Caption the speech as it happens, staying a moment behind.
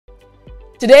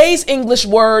Today's English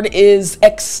word is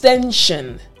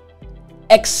extension.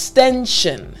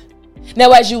 Extension.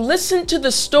 Now, as you listen to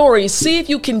the story, see if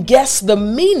you can guess the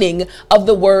meaning of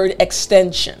the word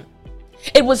extension.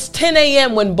 It was 10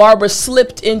 a.m. when Barbara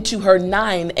slipped into her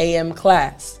 9 a.m.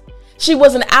 class. She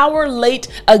was an hour late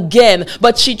again,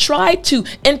 but she tried to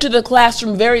enter the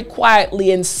classroom very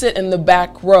quietly and sit in the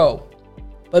back row.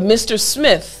 But Mr.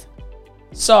 Smith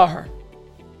saw her.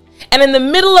 And in the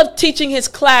middle of teaching his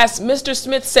class, Mr.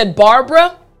 Smith said,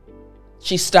 "Barbara."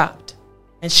 She stopped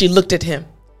and she looked at him.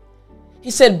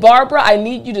 He said, "Barbara, I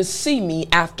need you to see me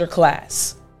after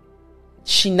class."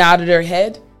 She nodded her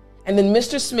head, and then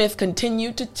Mr. Smith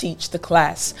continued to teach the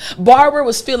class. Barbara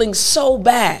was feeling so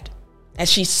bad.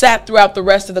 As she sat throughout the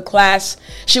rest of the class,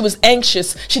 she was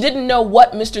anxious. She didn't know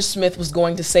what Mr. Smith was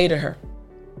going to say to her.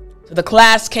 So the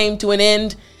class came to an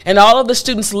end, and all of the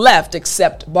students left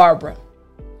except Barbara.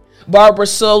 Barbara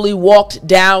slowly walked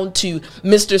down to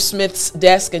Mr. Smith's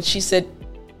desk, and she said,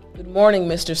 "Good morning,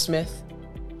 Mr. Smith."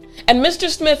 And Mr.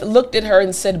 Smith looked at her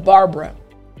and said, "Barbara,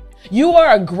 you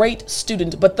are a great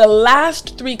student, but the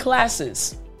last 3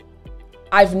 classes,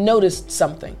 I've noticed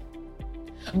something.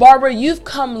 Barbara, you've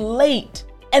come late,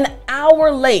 an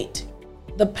hour late,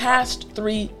 the past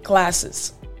 3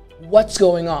 classes. What's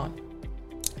going on?"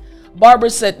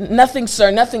 Barbara said, Nothing,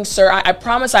 sir. I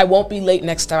promise I won't be late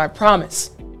next time. I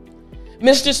promise."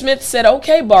 Mr. Smith said,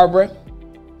 "Okay, Barbara,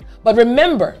 but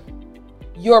remember,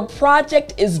 your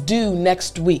project is due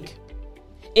next week.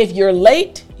 If you're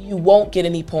late, you won't get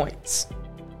any points."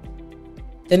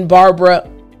 Then Barbara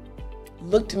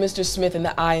looked Mr. Smith in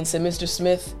the eye and said, "Mr.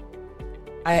 Smith,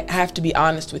 I have to be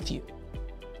honest with you."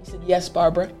 He said, "Yes,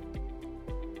 Barbara."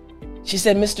 She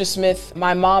said, "Mr. Smith,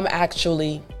 my mom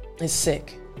actually is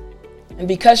sick. And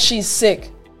because she's sick,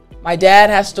 my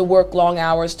dad has to work long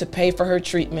hours to pay for her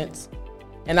treatments.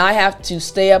 And I have to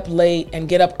stay up late and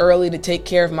get up early to take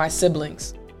care of my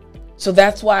siblings. So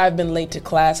that's why I've been late to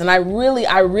class. And I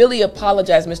really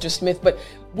apologize, Mr. Smith, but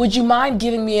would you mind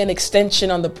giving me an extension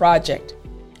on the project?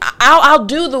 I'll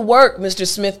do the work, Mr.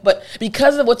 Smith, but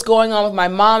because of what's going on with my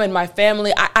mom and my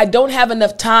family, I don't have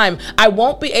enough time. I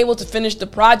won't be able to finish the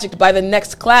project by the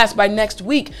next class, by next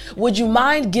week. Would you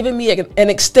mind giving me an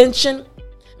extension?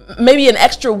 Maybe an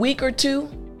extra week or 2?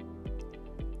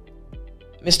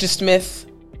 Mr. Smith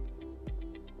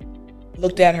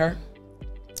looked at her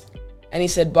and he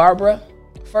said, "Barbara,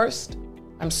 first,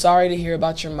 I'm sorry to hear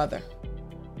about your mother.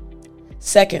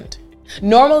 Second,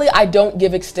 normally I don't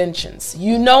give extensions.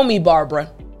 You know me,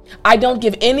 Barbara. I don't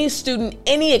give any student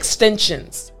any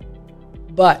extensions.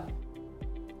 But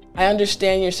I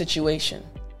understand your situation,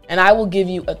 and I will give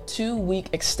you a 2-week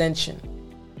extension.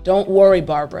 Don't worry,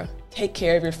 Barbara. Take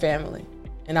care of your family,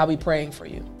 and I'll be praying for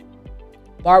you."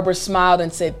 Barbara smiled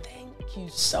and said, "Thank you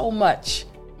so much,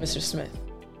 Mr. Smith."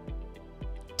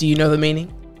 Do you know the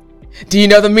meaning? Do you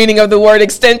know the meaning of the word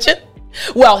extension?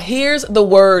 Well, here's the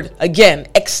word again,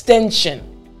 extension.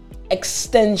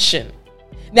 Extension.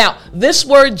 Now, this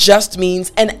word just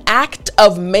means an act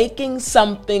of making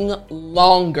something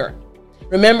longer.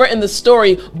 Remember in the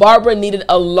story, Barbara needed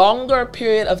a longer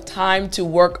period of time to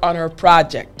work on her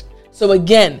project. So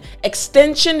again,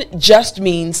 extension just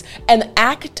means an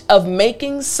act of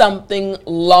making something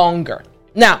longer.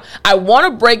 Now, I want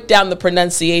to break down the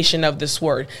pronunciation of this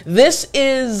word. This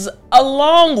is a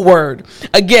long word.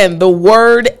 Again, the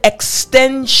word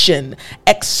extension.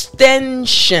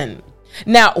 Extension.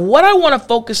 Now, what I want to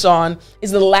focus on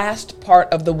is the last part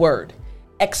of the word,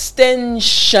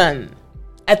 extension.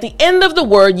 At the end of the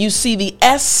word, you see the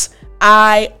S-I-O-N.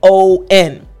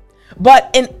 But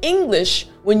in English,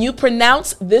 when you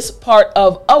pronounce this part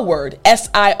of a word,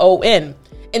 S-I-O-N,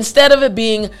 instead of it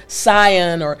being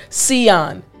Sion or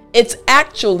Sion, it's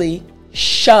actually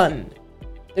shun.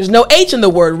 There's no H in the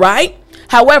word, right?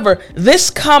 However, this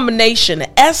combination,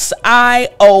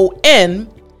 S-I-O-N,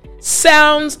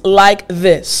 sounds like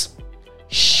this.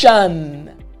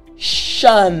 Shun.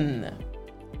 Shun.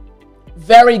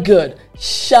 Very good.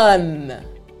 Shun.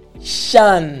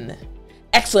 Shun.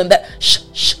 Excellent. That sh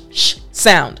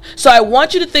sound. So I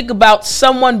want you to think about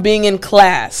someone being in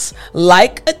class,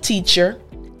 like a teacher,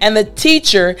 and the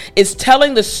teacher is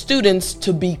telling the students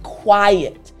to be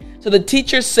quiet. So the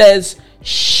teacher says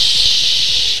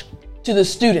shh to the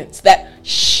students, that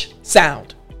shh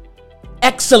sound.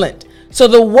 Excellent. So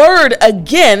the word,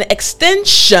 again,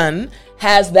 extension,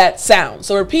 has that sound.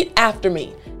 So repeat after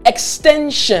me.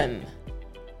 Extension.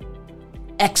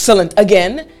 Excellent.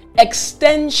 Again,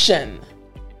 extension.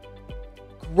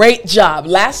 Great job.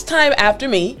 Last time after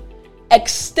me.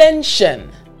 Extension.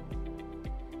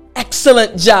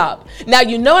 Excellent job. Now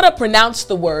you know how to pronounce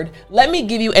the word. Let me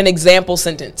give you an example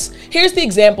sentence. Here's the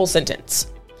example sentence.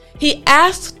 He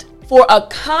asked for a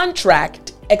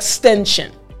contract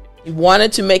extension. He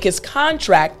wanted to make his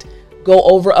contract go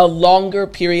over a longer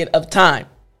period of time.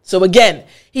 So again,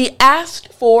 he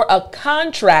asked for a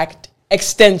contract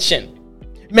extension.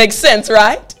 Makes sense,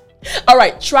 right? All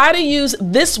right, try to use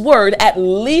this word at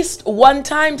least one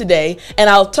time today, and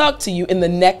I'll talk to you in the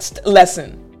next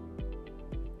lesson.